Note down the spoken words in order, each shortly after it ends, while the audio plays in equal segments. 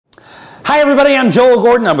Hi everybody, I'm Joel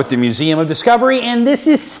Gordon. I'm with the Museum of Discovery, and this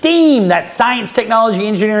is STEAM, that's Science, Technology,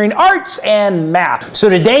 Engineering, Arts, and Math. So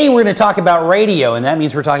today we're going to talk about radio, and that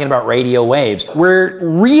means we're talking about radio waves.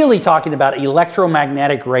 We're really talking about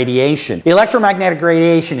electromagnetic radiation. Electromagnetic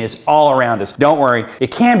radiation is all around us. Don't worry,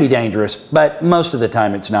 it can be dangerous, but most of the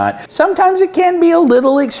time it's not. Sometimes it can be a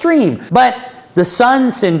little extreme, but the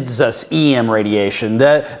sun sends us EM radiation.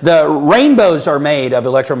 The rainbows are made of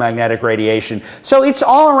electromagnetic radiation. So it's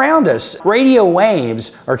all around us. Radio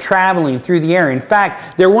waves are traveling through the air. In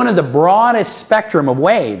fact, they're one of the broadest spectrum of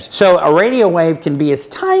waves. So a radio wave can be as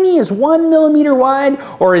tiny as 1 millimeter wide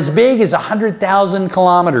or as big as 100,000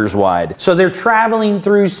 kilometers wide. So they're traveling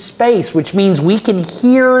through space, which means we can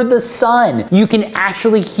hear the sun. You can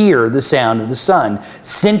actually hear the sound of the sun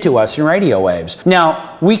sent to us in radio waves. Now,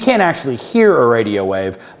 we can't actually hear a radio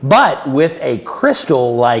wave, but with a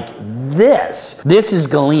crystal like this is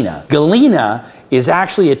galena. Galena is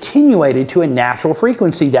actually attenuated to a natural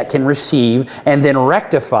frequency that can receive and then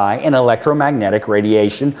rectify an electromagnetic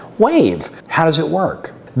radiation wave. How does it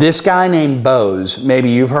work? This guy named Bose,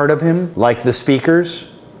 maybe you've heard of him, like the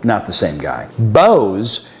speakers, not the same guy.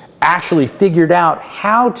 Bose actually figured out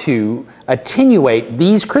how to attenuate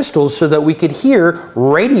these crystals so that we could hear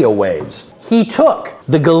radio waves. He took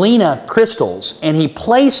the galena crystals and he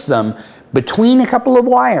placed them between a couple of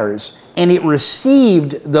wires, and it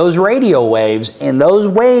received those radio waves, and those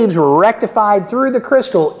waves were rectified through the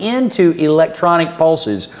crystal into electronic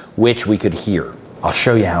pulses, which we could hear. I'll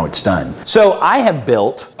show you how it's done. So I have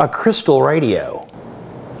built a crystal radio.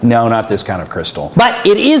 No, not this kind of crystal. But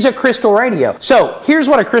it is a crystal radio. So here's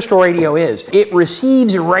what a crystal radio is. It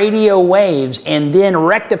receives radio waves and then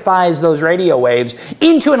rectifies those radio waves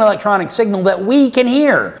into an electronic signal that we can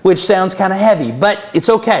hear, which sounds kind of heavy, but it's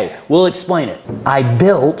okay. We'll explain it. I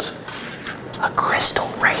built a crystal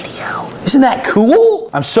radio. Isn't that cool?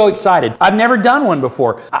 I'm so excited. I've never done one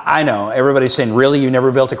before. I know, everybody's saying, really, you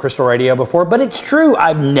never built a crystal radio before? But it's true,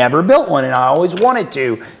 I've never built one and I always wanted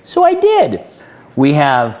to, so I did. We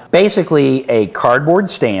have basically a cardboard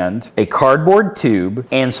stand, a cardboard tube,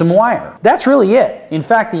 and some wire. That's really it. In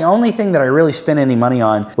fact, the only thing that I really spent any money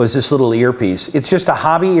on was this little earpiece. It's just a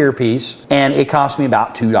hobby earpiece, and it cost me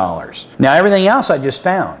about $2. Now, everything else I just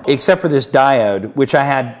found, except for this diode, which I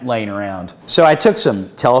had laying around. So I took some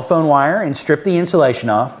telephone wire and stripped the insulation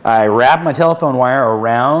off. I wrapped my telephone wire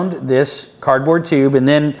around this cardboard tube, and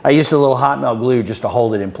then I used a little hot melt glue just to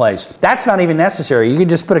hold it in place. That's not even necessary. You could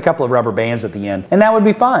just put a couple of rubber bands at the end, and that would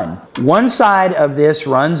be fine. One side of this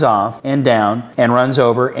runs off and down and runs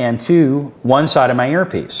over and to one side of my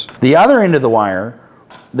earpiece. The other end of the wire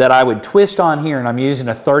that I would twist on here, and I'm using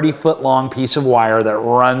a 30-foot long piece of wire that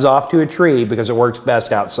runs off to a tree because it works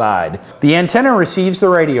best outside. The antenna receives the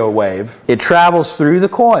radio wave. It travels through the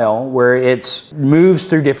coil where it moves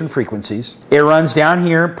through different frequencies. It runs down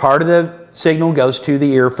here. Part of the signal goes to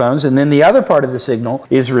the earphones, and then the other part of the signal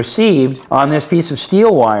is received on this piece of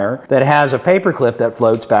steel wire that has a paper clip that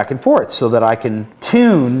floats back and forth so that I can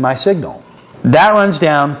tune my signal. That runs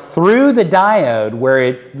down through the diode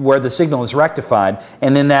where the signal is rectified,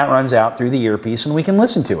 and then that runs out through the earpiece and we can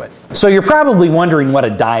listen to it. So you're probably wondering what a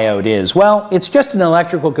diode is. Well, it's just an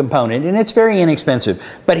electrical component and it's very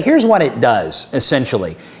inexpensive. But here's what it does,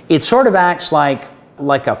 essentially. It sort of acts like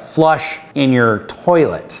a flush in your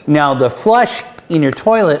toilet. Now, the flush in your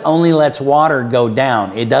toilet only lets water go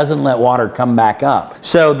down. It doesn't let water come back up.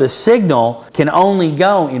 So the signal can only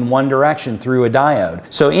go in one direction through a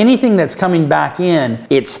diode. So anything that's coming back in,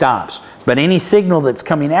 it stops. But any signal that's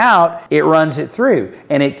coming out, it runs it through.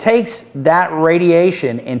 And it takes that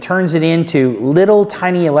radiation and turns it into little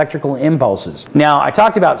tiny electrical impulses. Now, I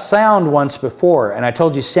talked about sound once before, and I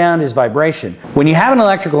told you sound is vibration. When you have an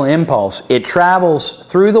electrical impulse, it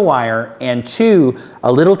travels through the wire and to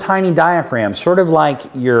a little tiny diaphragm, sort of like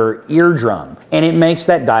your eardrum, and it makes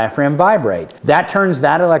that diaphragm vibrate. That turns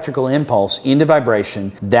that electrical impulse into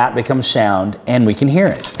vibration, that becomes sound, and we can hear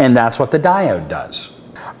it. And that's what the diode does.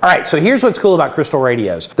 All right, so here's what's cool about crystal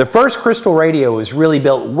radios. The first crystal radio was really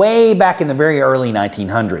built way back in the very early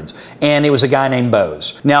 1900s, and it was a guy named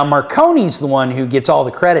Bose. Now, Marconi's the one who gets all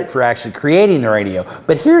the credit for actually creating the radio,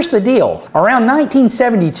 but here's the deal. Around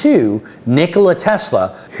 1972, Nikola Tesla,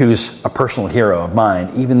 who's a personal hero of mine,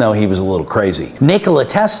 even though he was a little crazy, Nikola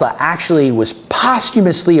Tesla actually was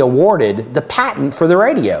posthumously awarded the patent for the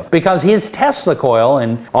radio because his Tesla coil,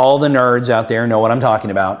 and all the nerds out there know what I'm talking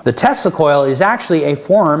about, the Tesla coil is actually a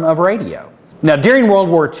form of radio. Now, during World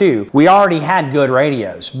War II, we already had good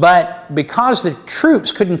radios, but because the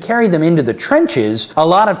troops couldn't carry them into the trenches, a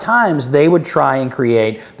lot of times they would try and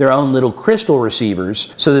create their own little crystal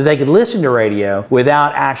receivers so that they could listen to radio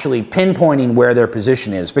without actually pinpointing where their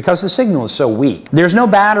position is, because the signal is so weak. There's no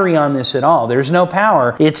battery on this at all. There's no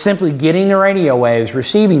power. It's simply getting the radio waves,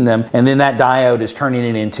 receiving them, and then that diode is turning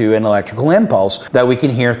it into an electrical impulse that we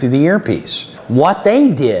can hear through the earpiece. What they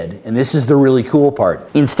did, and this is the really cool part,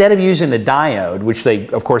 instead of using a diode, which they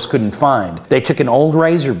of course couldn't find, they took an old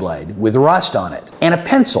razor blade with rust on it and a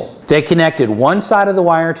pencil. They connected one side of the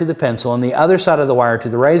wire to the pencil and the other side of the wire to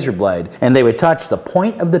the razor blade, and they would touch the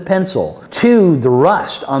point of the pencil to the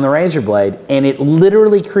rust on the razor blade, and it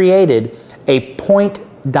literally created a point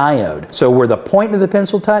diode. So where the point of the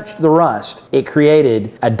pencil touched the rust, it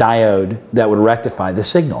created a diode that would rectify the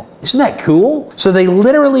signal. Isn't that cool? So they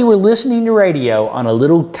literally were listening to radio on a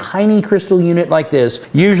little tiny crystal unit like this,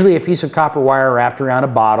 usually a piece of copper wire wrapped around a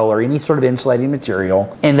bottle or any sort of insulating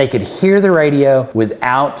material, and they could hear the radio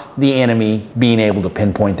without the enemy being able to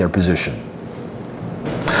pinpoint their position.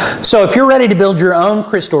 So if you're ready to build your own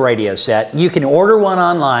crystal radio set, you can order one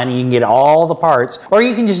online and you can get all the parts, or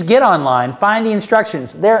you can just get online, find the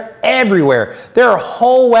instructions. They're everywhere. There are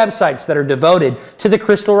whole websites that are devoted to the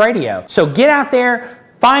crystal radio. So get out there,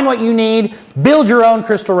 find what you need, build your own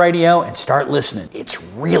crystal radio, and start listening. It's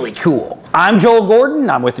really cool. I'm Joel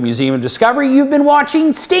Gordon. I'm with the Museum of Discovery. You've been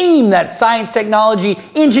watching STEAM, that's science, technology,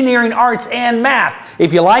 engineering, arts, and math.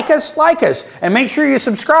 If you like us, and make sure you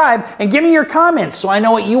subscribe and give me your comments so I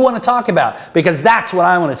know what you want to talk about, because that's what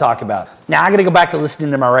I want to talk about. Now I got to go back to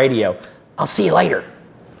listening to my radio. I'll see you later.